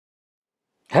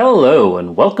Hello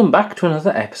and welcome back to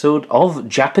another episode of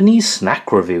Japanese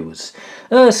Snack Reviews,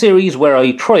 a series where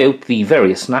I try out the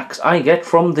various snacks I get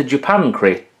from the Japan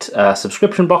Crate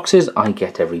subscription boxes I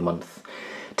get every month.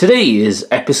 Today is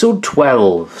episode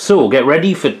 12, so get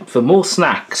ready for more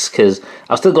snacks because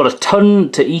I've still got a ton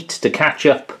to eat to catch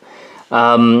up.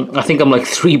 I think I'm like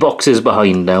 3 boxes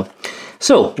behind now.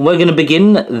 So we're going to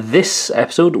begin this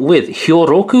episode with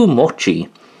Hyoroku Mochi.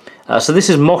 So this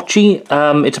is mochi.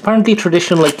 It's apparently a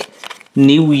traditional like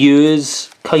New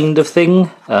Year's kind of thing.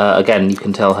 Again, you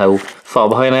can tell how far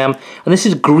behind I am. And this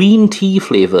is green tea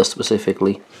flavour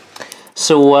specifically.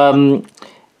 So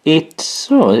it's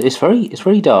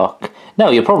very dark. Now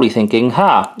you're probably thinking,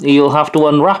 you'll have to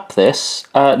unwrap this.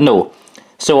 No.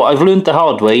 So I've learned the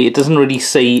hard way. It doesn't really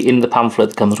say in the pamphlet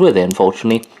that comes with it,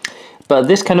 unfortunately. But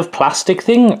this kind of plastic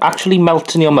thing actually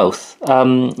melts in your mouth.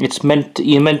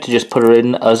 You're meant to just put it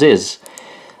in as is.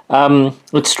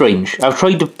 It's strange. I've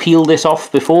tried to peel this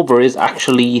off before, but it's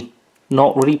actually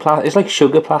not really plastic. It's like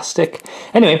sugar plastic.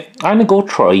 Anyway, I'm gonna go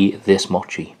try this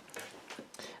mochi.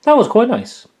 That was quite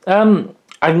nice.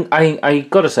 I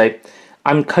gotta say,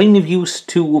 I'm kind of used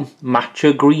to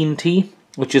matcha green tea,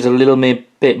 which is a little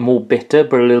bit more bitter,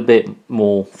 but a little bit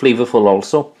more flavourful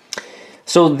also.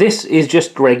 So this is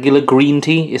just regular green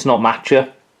tea, it's not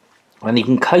matcha, and you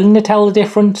can kind of tell the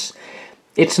difference.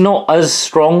 It's not as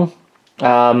strong,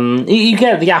 you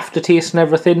get the aftertaste and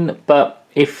everything, but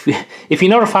if you're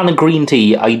not a fan of green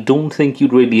tea, I don't think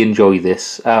you'd really enjoy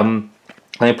this. I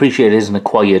appreciate it is an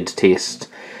acquired taste.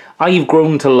 I've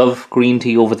grown to love green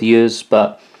tea over the years,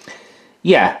 but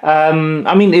yeah,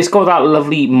 I mean, it's got that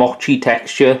lovely mochi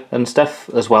texture and stuff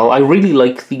as well. I really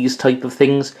like these type of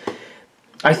things.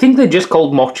 I think they're just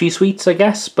called mochi sweets, I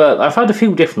guess, but I've had a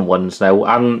few different ones now,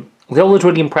 and they always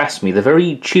really impress me. They're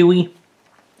very chewy,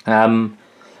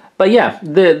 but yeah,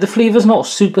 the flavour's not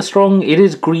super strong. It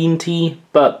is green tea,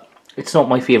 but it's not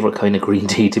my favourite kind of green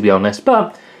tea, to be honest,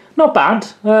 but not bad.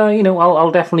 You know, I'll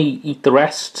definitely eat the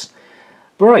rest.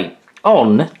 Right,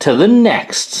 on to the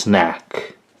next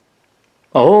snack.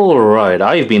 Alright,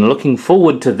 I've been looking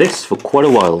forward to this for quite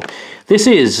a while. This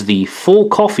is the 4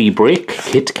 Coffee Break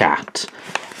Kit Kat.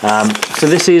 So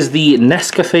this is the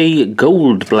Nescafe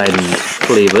Gold Blend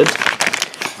flavoured.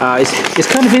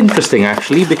 It's kind of interesting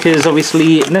actually, because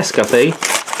obviously Nescafe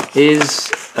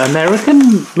is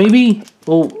American, maybe?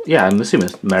 Well, yeah, I'm assuming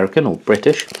it's American or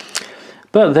British.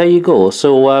 But there you go.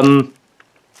 So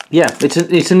yeah,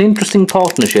 it's an interesting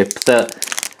partnership that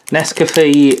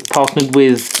Nescafe partnered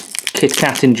with Kit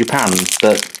Kat in Japan,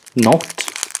 but not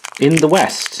in the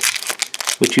West,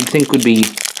 which you'd think would be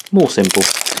more simple.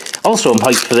 Also, I'm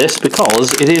hyped for this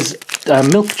because it is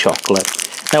milk chocolate.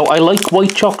 Now, I like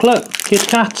white chocolate Kit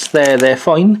Kats, they're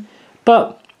fine,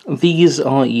 but these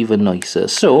are even nicer.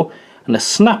 So, I'm going to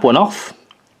snap one off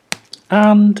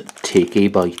and take a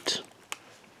bite.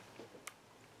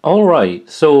 Alright,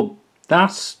 so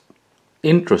that's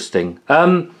interesting.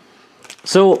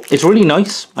 So, it's really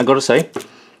nice, I gotta say.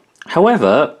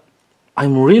 However,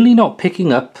 I'm really not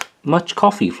picking up much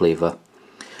coffee flavour.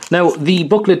 Now, the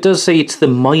booklet does say it's the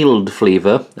mild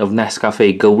flavour of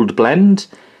Nescafe Gold Blend.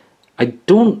 I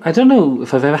don't know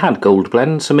if I've ever had Gold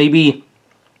Blend, so maybe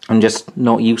I'm just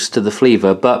not used to the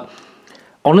flavour, but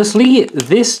honestly,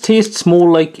 this tastes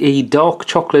more like a dark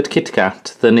chocolate Kit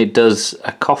Kat than it does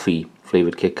a coffee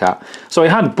flavoured Kit Kat. So I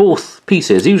had both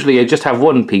pieces. Usually I just have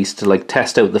one piece to like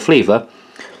test out the flavour.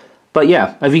 But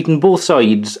yeah, I've eaten both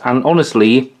sides, and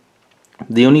honestly,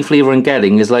 the only flavour I'm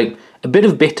getting is like a bit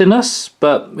of bitterness,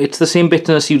 but it's the same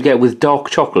bitterness you'd get with dark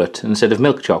chocolate instead of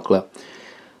milk chocolate.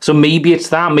 So maybe it's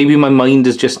that, maybe my mind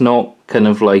is just not kind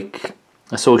of like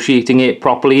associating it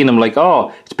properly, and I'm like,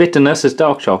 oh, it's bitterness, it's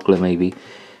dark chocolate maybe.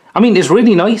 I mean, it's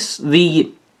really nice.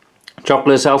 The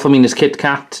chocolate itself, I mean, it's Kit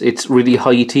Kat, it's really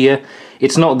high tier.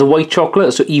 It's not the white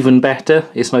chocolate, so even better,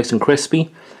 it's nice and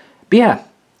crispy. But yeah,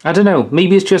 I don't know,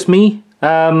 maybe it's just me.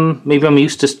 Maybe I'm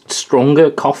used to stronger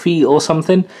coffee or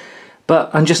something, but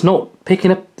I'm just not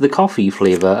picking up the coffee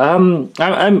flavour.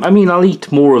 I mean, I'll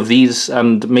eat more of these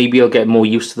and maybe I'll get more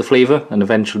used to the flavour and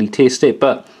eventually taste it,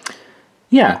 but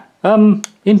yeah,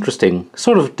 interesting.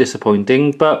 Sort of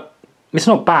disappointing, but it's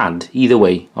not bad either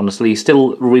way, honestly.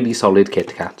 Still really solid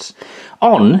Kit Kats.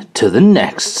 On to the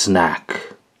next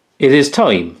snack. It is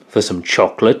time for some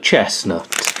chocolate chestnut.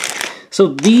 So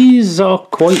these are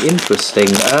quite interesting.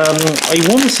 I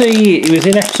want to say it was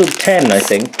in episode 10, I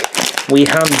think. We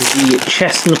had the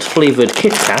chestnut flavoured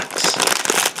Kit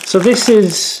Kats. So this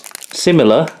is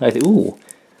similar. Ooh,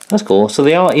 that's cool. So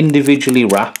they are individually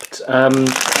wrapped.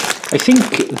 I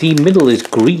think the middle is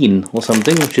green or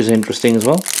something, which is interesting as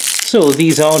well. So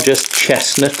these are just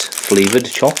chestnut flavoured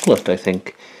chocolate, I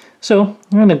think. So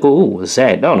I'm going to go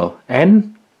Z. Oh no,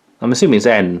 N? I'm assuming it's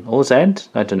N or Z.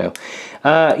 I don't know.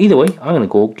 Either way, I'm going to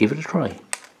go give it a try.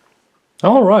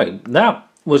 Alright, that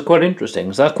was quite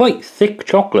interesting. So that's quite thick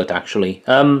chocolate, actually.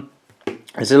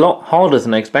 It's a lot harder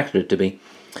than I expected it to be.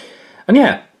 And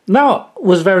yeah, that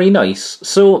was very nice.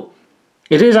 So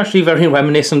it is actually very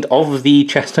reminiscent of the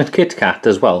chestnut Kit Kat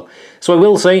as well. So I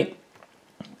will say,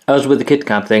 as with the Kit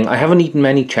Kat thing, I haven't eaten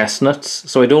many chestnuts,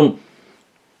 so I don't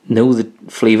know the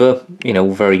flavour, you know,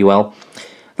 very well.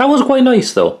 That was quite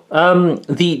nice though.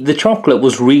 The chocolate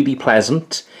was really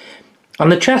pleasant,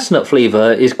 and the chestnut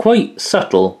flavour is quite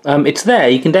subtle. It's there,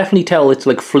 you can definitely tell it's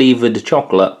like flavoured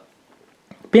chocolate.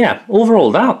 But yeah,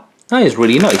 overall that is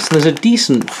really nice. There's a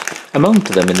decent amount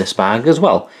of them in this bag as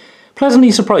well.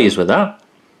 Pleasantly surprised with that.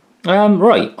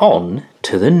 Right, on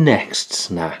to the next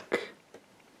snack.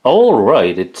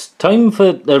 Alright, it's time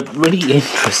for a really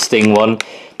interesting one,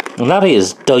 and that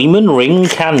is Diamond Ring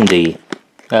Candy.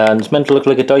 And it's meant to look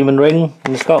like a diamond ring,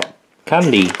 and it's got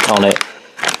candy on it.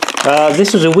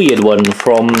 This was a weird one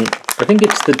from, I think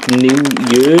it's the New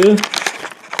Year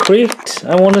crate,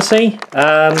 I want to say.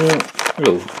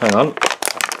 Oh, hang on.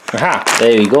 Aha,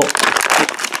 there we go.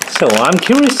 So, I'm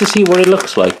curious to see what it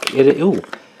looks like.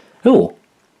 Oh,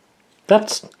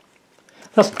 that's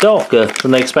darker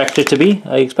than I expected it to be.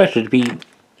 I expected it to be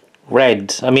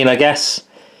red. I mean, I guess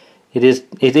it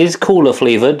is cola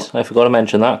flavoured. I forgot to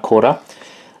mention that, cola.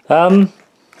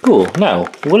 Cool. Now,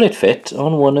 will it fit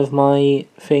on one of my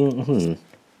Hang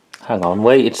on,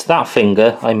 wait, it's that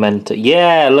finger I meant to...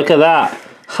 Yeah, look at that!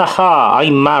 Haha, I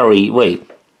marry...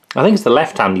 Wait, I think it's the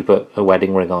left hand you put a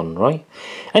wedding ring on, right?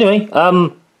 Anyway,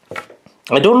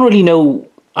 I don't really know...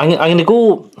 I'm going to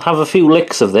go have a few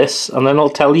licks of this, and then I'll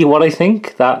tell you what I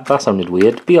think. That sounded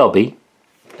weird. BRB.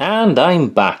 And I'm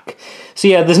back. So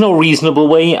yeah, there's no reasonable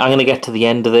way I'm going to get to the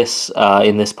end of this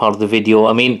in this part of the video.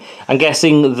 I mean, I'm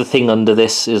guessing the thing under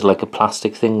this is like a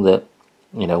plastic thing that,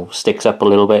 you know, sticks up a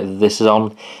little bit. This is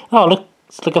on. Oh, look,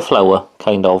 it's like a flower,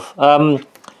 kind of.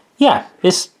 Yeah,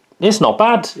 it's not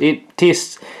bad. It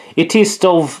tastes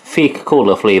of fake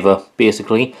cola flavour,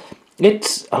 basically.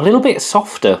 It's a little bit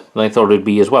softer than I thought it'd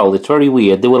be as well. It's very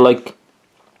weird. There were like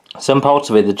some parts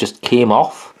of it that just came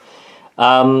off.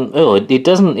 It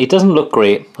doesn't look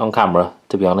great on camera,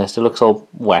 to be honest. It looks all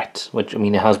wet, which, I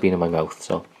mean, it has been in my mouth,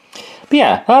 so. But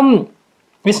yeah,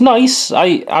 it's nice.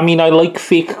 I mean, I like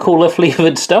fake cola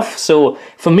flavoured stuff, so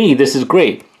for me, this is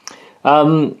great.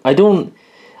 I'm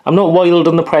not wild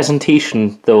on the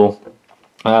presentation, though.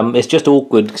 It's just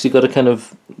awkward, because you've got to kind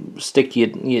of stick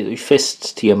your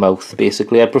fists to your mouth,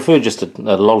 basically. I prefer just a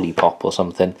lollipop or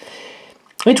something.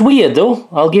 It's weird though,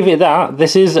 I'll give it that.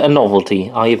 This is a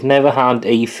novelty. I've never had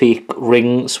a fake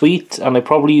ring sweet, and I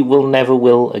probably never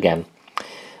will again.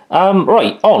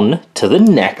 Right, on to the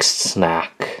next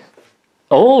snack.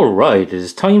 Alright, it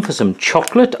is time for some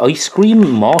chocolate ice cream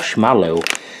marshmallow.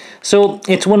 So,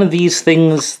 it's one of these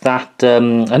things that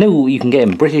I know you can get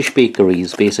in British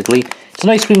bakeries, basically. It's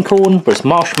an ice cream cone, but it's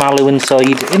marshmallow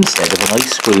inside instead of an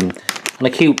ice cream. And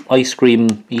a cute ice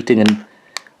cream eating an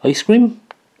ice cream,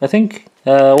 I think.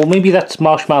 Or maybe that's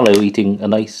marshmallow eating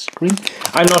an ice cream.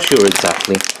 I'm not sure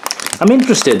exactly. I'm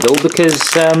interested though because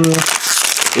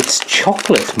it's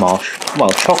chocolate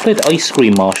ice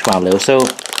cream marshmallow. So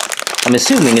I'm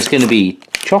assuming it's going to be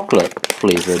chocolate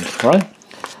flavoured, right?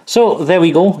 So there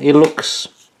we go. It looks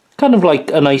kind of like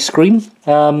an ice cream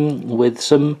with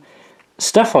some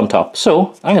stuff on top.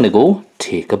 So I'm going to go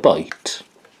take a bite.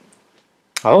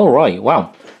 Alright,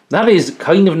 wow. That is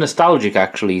kind of nostalgic,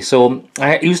 actually. So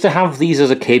I used to have these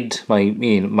as a kid.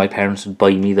 My parents would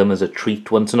buy me them as a treat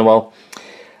once in a while.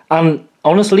 And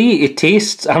honestly, it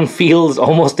tastes and feels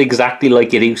almost exactly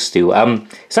like it used to.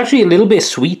 It's actually a little bit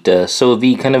sweeter, so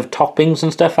the kind of toppings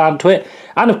and stuff add to it.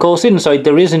 And of course, inside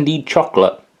there is indeed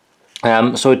chocolate.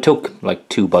 So it took like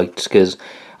 2 bites, because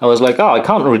I was like, oh, I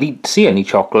can't really see any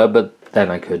chocolate, but then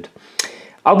I could.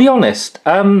 I'll be honest,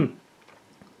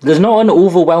 there's not an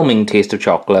overwhelming taste of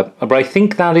chocolate, but I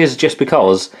think that is just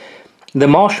because the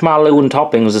marshmallow and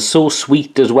toppings are so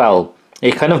sweet as well.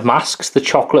 It kind of masks the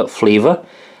chocolate flavour.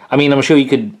 I mean, I'm sure you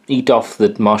could eat off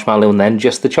the marshmallow and then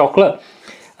just the chocolate.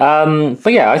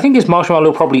 But yeah, I think it's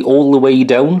marshmallow probably all the way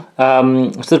down. So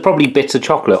there's probably bits of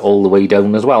chocolate all the way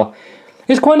down as well.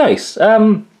 It's quite nice.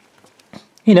 You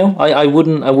know, I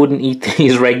wouldn't eat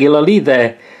these regularly.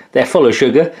 They're full of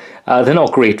sugar. They're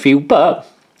not great for you, but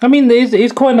I mean,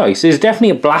 it's quite nice. It's definitely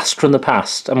a blast from the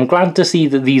past. I'm glad to see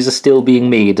that these are still being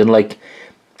made and like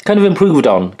kind of improved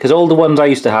on, because all the ones I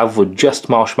used to have were just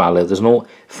marshmallow. There's no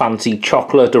fancy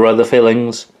chocolate or other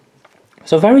fillings.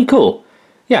 So very cool.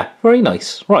 yeah, very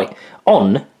nice. Right,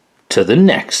 on to the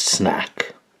next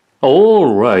snack.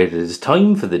 Alright, it is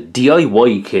time for the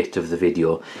DIY kit of the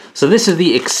video. So this is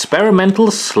the experimental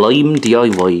slime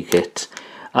DIY kit.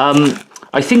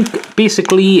 I think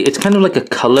basically it's kind of like a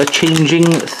colour changing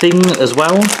thing as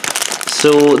well.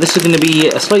 So this is going to be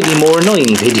a slightly more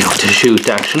annoying video to shoot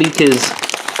actually, because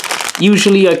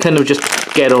usually I kind of just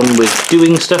get on with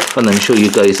doing stuff and then show you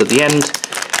guys at the end.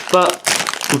 But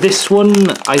this one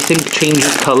I think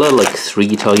changes colour like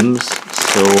 3 times.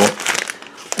 So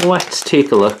let's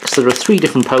take a look. So there are 3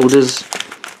 different powders.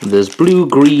 There's blue,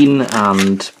 green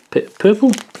and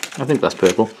purple? I think that's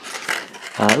purple.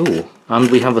 Ooh, and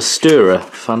we have a stirrer.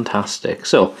 Fantastic.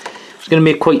 So it's going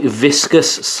to make quite viscous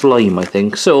slime, I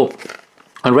think. So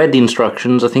I read the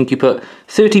instructions. I think you put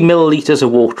 30 millilitres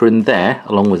of water in there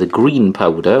along with a green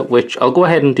powder, which I'll go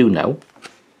ahead and do now.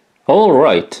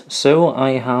 Alright, so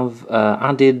I have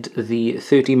added the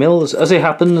 30 mils. As it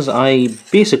happens, I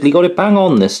basically got it bang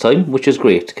on this time, which is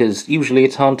great, because usually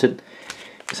it's hard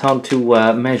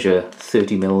to measure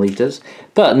 30 millilitres.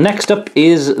 But next up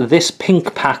is this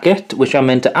pink packet, which I'm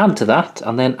meant to add to that,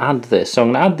 and then add this. So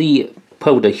I'm going to add the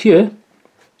powder here,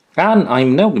 and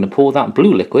I'm now going to pour that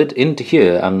blue liquid into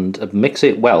here and mix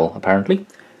it well, apparently.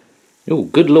 Oh,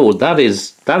 good lord, that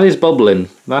is bubbling.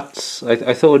 I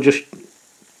thought I'd just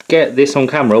get this on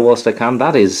camera whilst I can.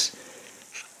 That is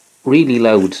really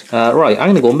loud. Right, I'm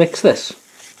gonna go mix this.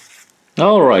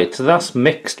 Alright, so that's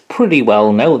mixed pretty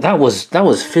well now. That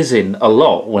was fizzing a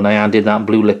lot when I added that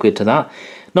blue liquid to that.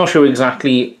 Not sure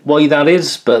exactly why that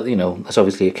is, but you know, that's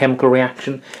obviously a chemical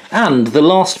reaction. And the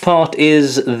last part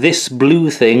is this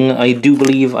blue thing. I do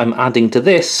believe I'm adding to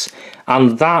this,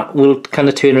 and that will kind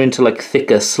of turn into like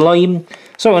thicker slime.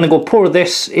 So I'm gonna go pour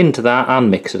this into that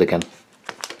and mix it again.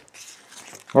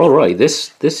 Alright,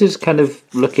 this is kind of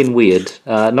looking weird,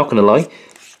 not gonna lie.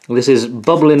 This is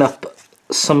bubbling up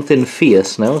something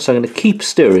fierce now, so I'm gonna keep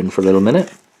stirring for a little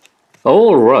minute.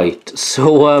 Alright,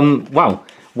 so wow,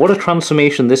 what a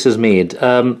transformation this has made.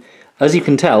 As you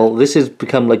can tell, this has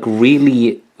become like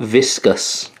really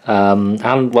viscous,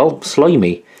 and well,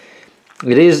 slimy.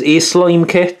 It is a slime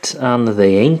kit, and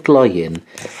they ain't lying.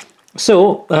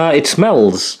 So, it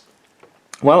smells.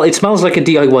 Well, it smells like a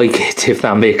DIY kit, if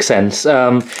that makes sense.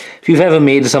 If you've ever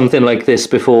made something like this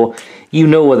before, you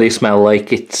know what they smell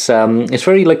like. It's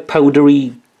very like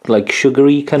powdery, like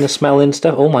sugary kind of smelling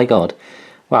stuff. Oh my god.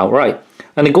 Wow, right.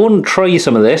 I'm going to go and try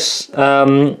some of this.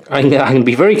 I'm going to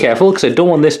be very careful because I don't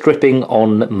want this dripping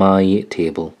on my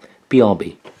table.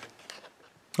 BRB.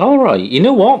 Alright, you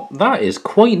know what? That is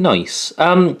quite nice.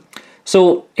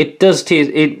 So it does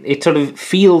taste, it sort of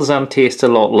feels and tastes a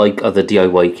lot like other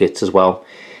DIY kits as well.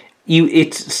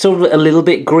 It's sort of a little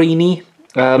bit grainy.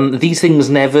 These things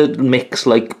never mix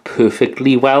like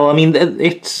perfectly well. I mean,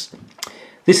 this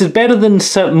is better than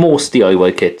most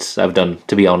DIY kits I've done,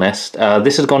 to be honest.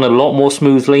 This has gone a lot more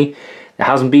smoothly. There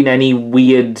hasn't been any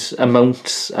weird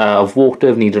amounts of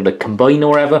water needed to combine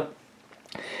or whatever.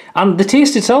 And the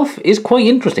taste itself is quite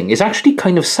interesting. It's actually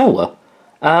kind of sour.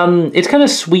 It's kind of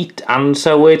sweet and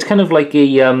sour. It's kind of like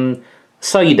a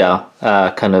cider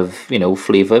kind of, you know,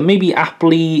 flavour. Maybe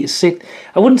appley,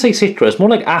 I wouldn't say citrus, more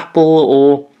like apple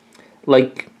or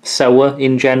like sour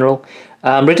in general.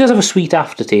 But it does have a sweet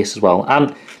aftertaste as well.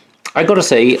 And I gotta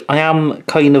say, I am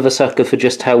kind of a sucker for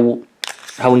just how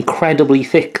incredibly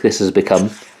thick this has become.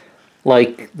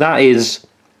 Like, that is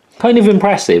kind of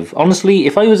impressive. Honestly,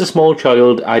 if I was a small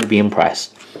child, I'd be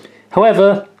impressed.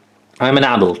 However, I'm an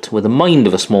adult with the mind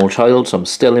of a small child, so I'm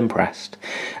still impressed.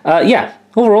 Yeah,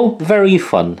 overall, very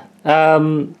fun.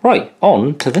 Right,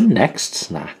 on to the next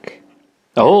snack.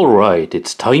 Alright,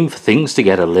 it's time for things to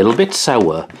get a little bit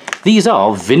sour. These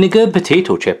are vinegar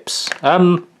potato chips. I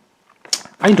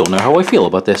don't know how I feel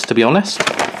about this, to be honest.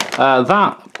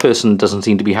 That person doesn't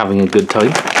seem to be having a good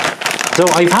time. So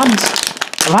I've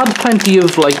had plenty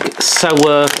of like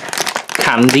sour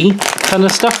candy kind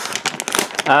of stuff.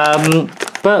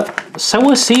 But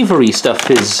sour savoury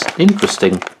stuff is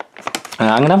interesting.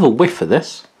 I'm going to have a whiff of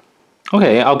this.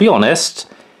 Okay, I'll be honest.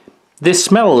 This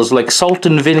smells like salt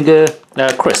and vinegar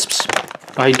crisps.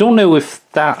 I don't know if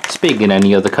that's big in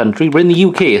any other country, but in the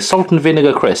UK, salt and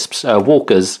vinegar crisps,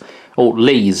 Walkers, or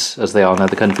Lay's as they are in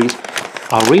other countries,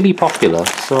 are really popular.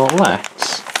 So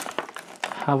let's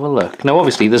have a look. Now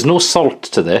obviously there's no salt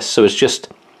to this, so it's just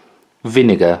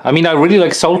vinegar. I mean, I really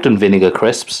like salt and vinegar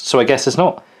crisps, so I guess it's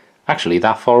not actually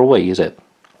that far away, is it?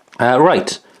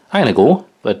 Right, I'm gonna go,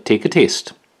 but take a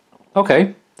taste.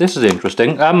 Okay, this is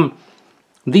interesting.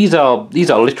 These are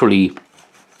literally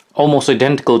almost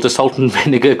identical to salt and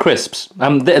vinegar crisps.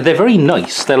 They're very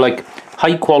nice. They're like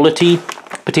high quality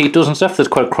potatoes and stuff. There's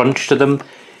quite a crunch to them.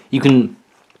 You can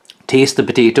taste the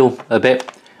potato a bit,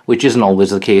 which isn't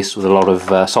always the case with a lot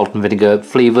of salt and vinegar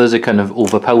flavours. It kind of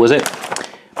overpowers it.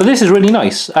 But this is really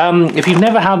nice. If you've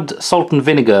never had salt and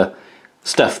vinegar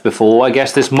stuff before, I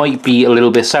guess this might be a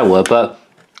little bit sour, but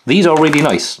these are really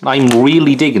nice. I'm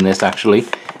really digging this, actually.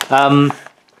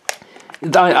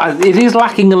 It is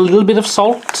lacking a little bit of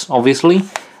salt, obviously,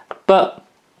 but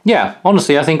yeah,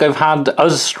 honestly, I think I've had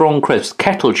as strong crisps.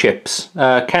 Kettle chips.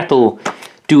 Kettle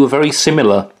do a very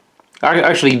similar.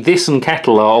 Actually, this and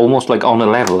Kettle are almost like on a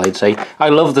level, I'd say. I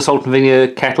love the salt and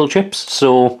vinegar Kettle chips,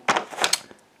 so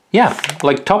yeah,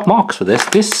 like top marks for this.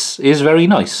 This is very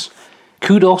nice.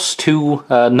 Kudos to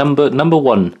number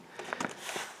one.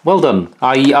 Well done.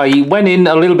 I went in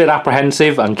a little bit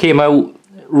apprehensive and came out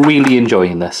really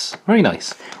enjoying this. Very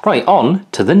nice. Right, on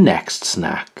to the next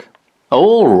snack.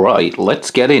 Alright, let's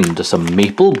get into some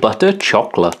maple butter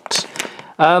chocolate.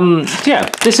 Yeah,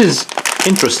 this is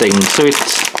interesting. So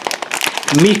it's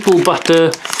maple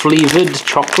butter flavoured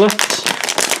chocolate,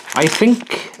 I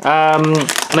think.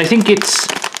 And I think it's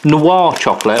noir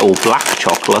chocolate or black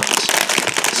chocolate.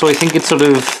 So I think it's sort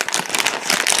of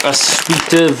a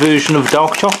sweeter version of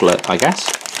dark chocolate, I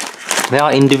guess. They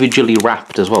are individually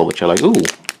wrapped as well, which I like. Ooh,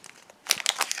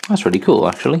 that's really cool,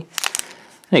 actually.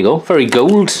 There you go, very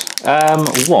gold.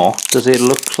 What does it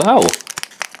look like?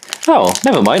 Oh,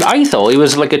 never mind. I thought it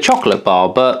was like a chocolate bar,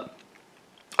 but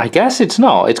I guess it's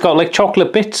not. It's got like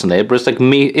chocolate bits in it, but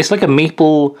it's like a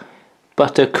maple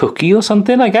butter cookie or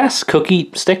something, I guess. Cookie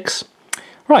sticks.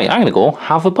 Right, I'm gonna go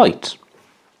have a bite.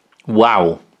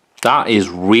 Wow, that is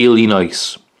really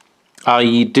nice.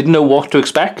 I didn't know what to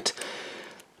expect,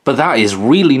 but that is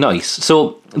really nice.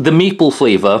 So the maple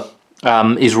flavour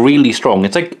is really strong.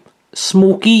 It's like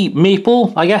smoky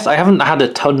maple, I guess. I haven't had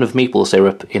a ton of maple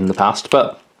syrup in the past,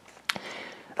 but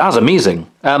that's amazing.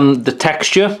 The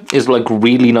texture is like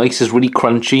really nice, it's really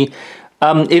crunchy.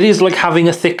 It is like having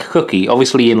a thick cookie,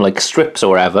 obviously in like strips or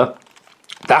whatever.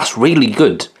 That's really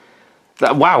good.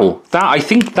 Wow, I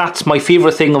think that's my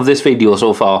favourite thing of this video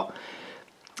so far.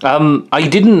 I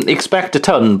didn't expect a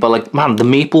ton, but like, man, the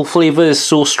maple flavour is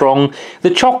so strong.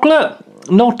 The chocolate,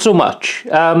 not so much.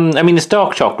 I mean, it's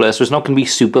dark chocolate, so it's not going to be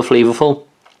super flavourful.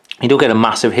 You don't get a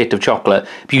massive hit of chocolate,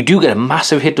 but you do get a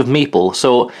massive hit of maple.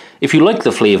 So if you like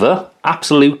the flavour,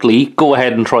 absolutely go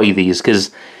ahead and try these, because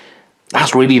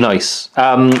that's really nice.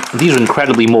 These are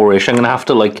incredibly Moorish. I'm going to have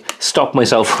to like stop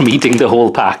myself from eating the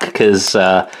whole pack, because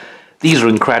these are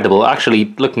incredible. Actually,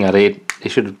 looking at it, they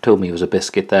should have told me it was a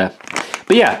biscuit there.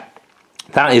 But yeah,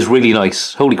 that is really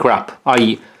nice. Holy crap.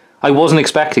 I wasn't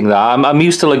expecting that. I'm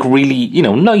used to like really, you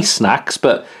know, nice snacks,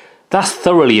 but that's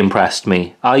thoroughly impressed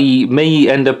me. I may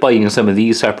end up buying some of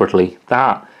these separately.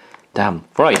 Damn.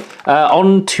 Right,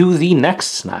 on to the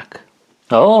next snack.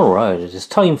 Alright, it is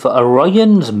time for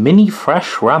Orion's Mini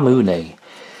Fresh Ramune.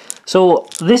 So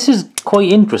this is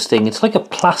quite interesting. It's like a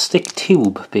plastic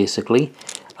tube, basically.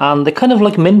 And they're kind of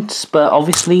like mints, but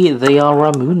obviously they are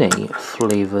Ramune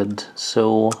flavoured.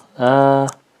 So,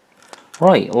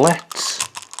 right, let's...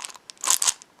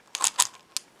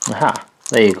 Aha,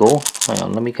 there you go. Hang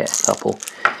on, let me get a couple.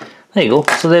 There you go.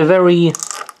 So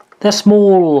they're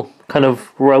small, kind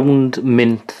of round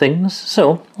mint things.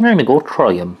 So, I'm going to go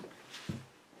try them.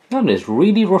 That is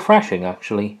really refreshing,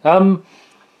 actually.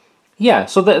 Yeah,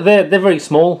 so they're very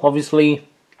small, obviously.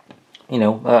 You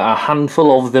know, a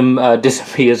handful of them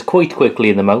disappears quite quickly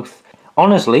in the mouth.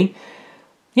 Honestly,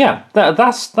 yeah,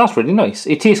 that's really nice.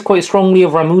 It tastes quite strongly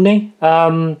of Ramune,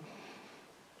 and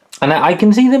I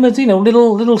can see them as, you know,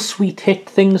 little sweet hit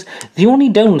things. The only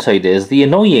downside is, the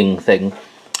annoying thing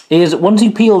is, once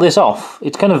you peel this off,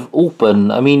 it's kind of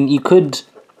open. I mean, you could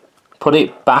put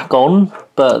it back on,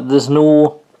 but there's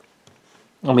no...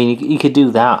 I mean, you could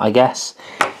do that, I guess.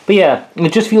 But yeah,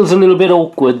 it just feels a little bit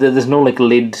awkward that there's no like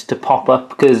lid to pop up,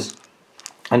 because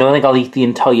I don't think I'll eat the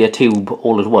entire tube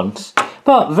all at once.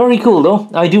 But very cool though.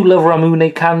 I do love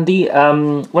Ramune candy.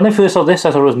 When I first saw this,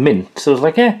 I thought it was mint. So I was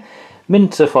like, yeah,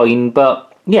 mints are fine.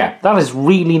 But yeah, that is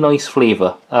really nice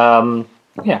flavour.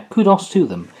 Yeah, kudos to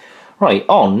them. Right,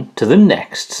 on to the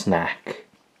next snack.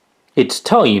 It's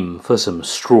time for some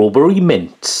strawberry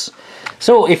mints.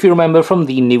 So, if you remember from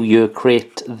the New Year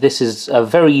crate, this is a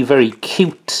very, very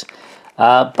cute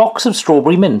box of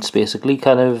strawberry mints, basically,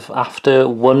 kind of after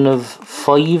one of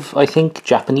 5, I think,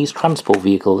 Japanese transport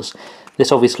vehicles.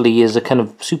 This obviously is a kind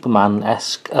of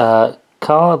Superman-esque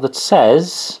car that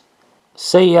says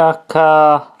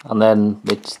Seiyaka, and then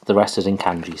the rest is in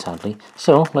kanji, sadly.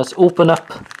 So, let's open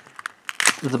up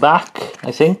the back,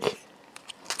 I think.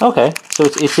 Okay, so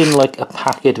it's in like a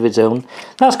packet of its own.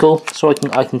 That's cool. So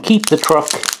I can keep the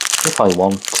truck if I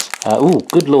want. Ooh,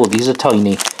 good lord, these are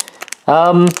tiny.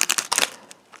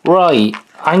 Right,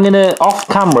 I'm gonna, off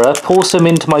camera, pour some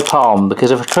into my palm,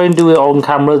 because if I try and do it on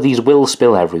camera, these will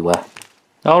spill everywhere.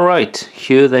 Alright,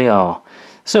 here they are.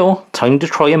 So, time to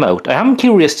try them out. I am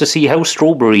curious to see how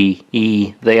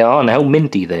strawberry-y they are and how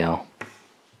minty they are.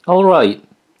 Alright,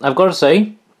 I've got to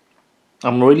say,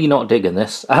 I'm really not digging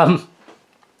this.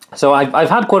 So I've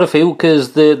had quite a few,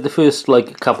 because the first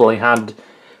couple I had,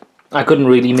 I couldn't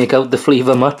really make out the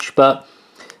flavour much, but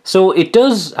so it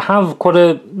does have quite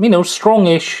a,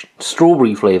 strongish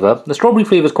strawberry flavour. The strawberry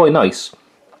flavour is quite nice,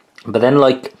 but then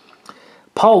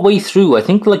part way through, I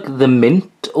think the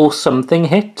mint or something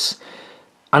hits,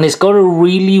 and it's got a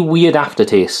really weird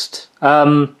aftertaste.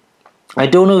 I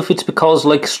don't know if it's because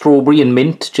strawberry and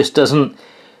mint just doesn't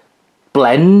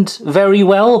blend very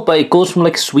well, but it goes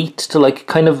from sweet to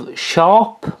kind of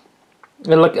sharp,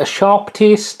 a sharp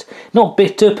taste. Not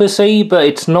bitter per se, but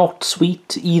it's not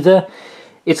sweet either.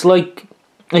 It's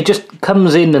it just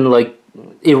comes in and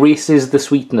erases the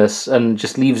sweetness and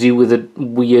just leaves you with a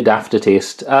weird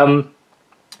aftertaste.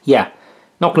 Yeah,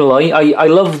 not gonna lie, I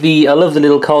love the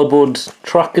little cardboard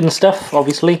truck and stuff,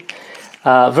 obviously.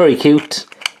 Very cute.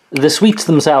 The sweets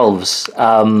themselves,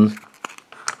 no,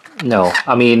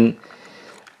 I mean,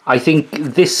 I think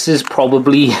this is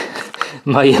probably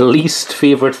my least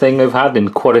favourite thing I've had in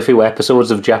quite a few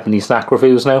episodes of Japanese snack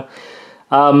reviews now.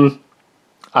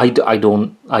 I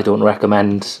don't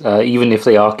recommend, even if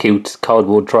they are cute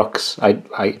cardboard trucks.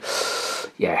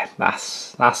 Yeah,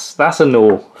 that's a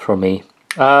no from me.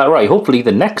 Right, hopefully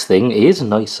the next thing is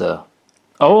nicer.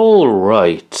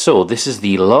 Alright, so this is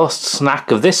the last snack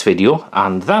of this video,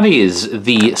 and that is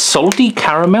the salty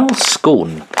caramel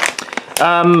scone.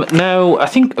 Now, I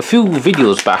think a few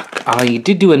videos back, I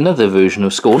did do another version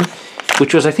of scone,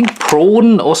 which was, I think,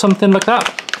 prawn or something like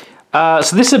that.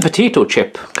 So this is a potato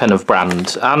chip kind of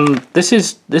brand, and this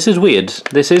is weird.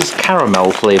 This is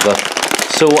caramel flavour.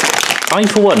 So I,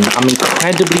 for one, am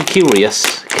incredibly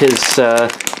curious, because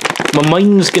my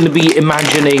mind's going to be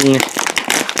imagining,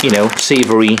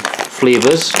 savoury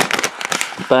flavours,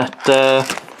 but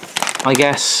I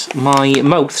guess my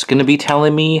mouth's going to be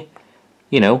telling me,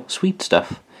 sweet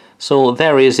stuff. So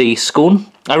there is a scone.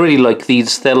 I really like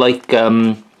these. They're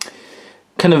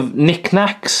kind of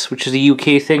knickknacks, which is a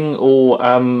UK thing, or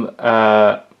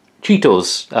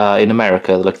Cheetos in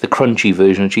America, like the crunchy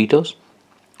version of Cheetos.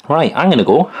 Right, I'm going to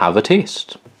go have a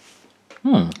taste.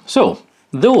 So,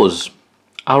 those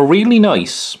are really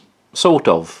nice, sort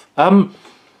of.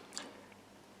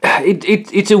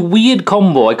 It's a weird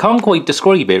combo. I can't quite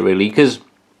describe it really, because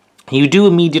you do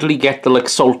immediately get the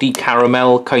salty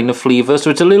caramel kind of flavour, so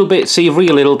it's a little bit savoury,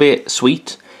 a little bit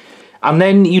sweet, and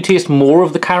then you taste more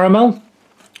of the caramel,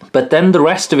 but then the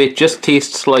rest of it just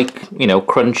tastes like,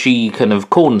 crunchy kind of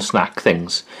cone snack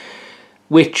things,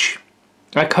 which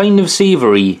are kind of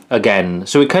savoury again,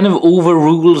 so it kind of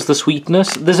overrules the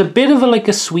sweetness. There's a bit of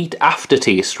a sweet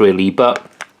aftertaste really, but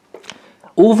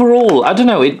overall, I don't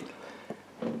know, it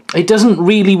doesn't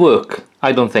really work,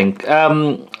 I don't think.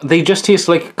 They just taste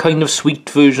like kind of sweet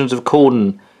versions of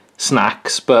cone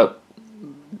snacks, but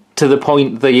to the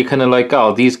point that you're kind of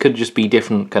oh, these could just be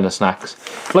different kind of snacks.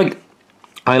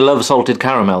 I love salted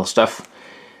caramel stuff,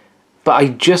 but I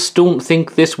just don't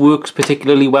think this works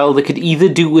particularly well. They could either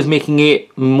do with making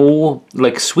it more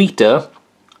sweeter,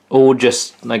 or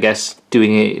just, I guess,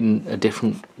 doing it in a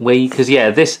different way, because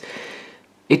yeah,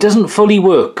 it doesn't fully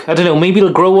work. I don't know, maybe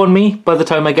it'll grow on me by the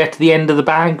time I get to the end of the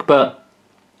bag, but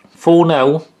for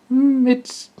now,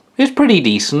 it's pretty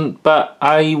decent, but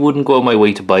I wouldn't go on my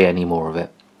way to buy any more of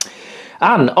it.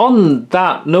 And on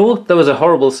that note, that was a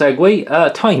horrible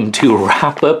segue, time to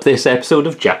wrap up this episode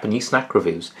of Japanese Snack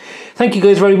Reviews. Thank you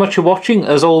guys very much for watching.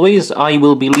 As always, I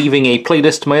will be leaving a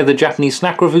playlist to my other Japanese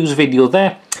Snack Reviews video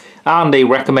there, and a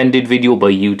recommended video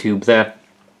by YouTube there.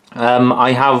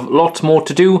 I have lots more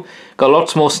to do, got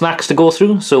lots more snacks to go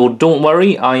through, so don't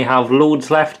worry, I have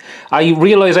loads left. I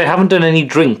realise I haven't done any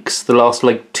drinks the last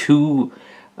two,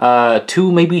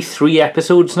 maybe 3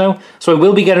 episodes now, so I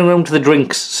will be getting around to the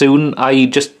drinks soon. I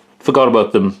just forgot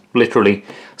about them, literally,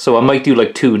 so I might do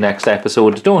 2 next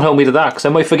episode. Don't hold me to that, because I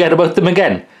might forget about them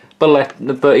again, but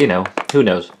who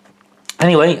knows.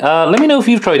 Anyway, let me know if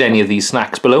you've tried any of these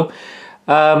snacks below.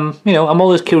 I'm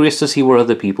always curious to see where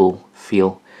other people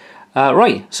feel.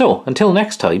 Right, so until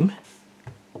next time,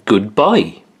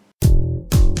 goodbye.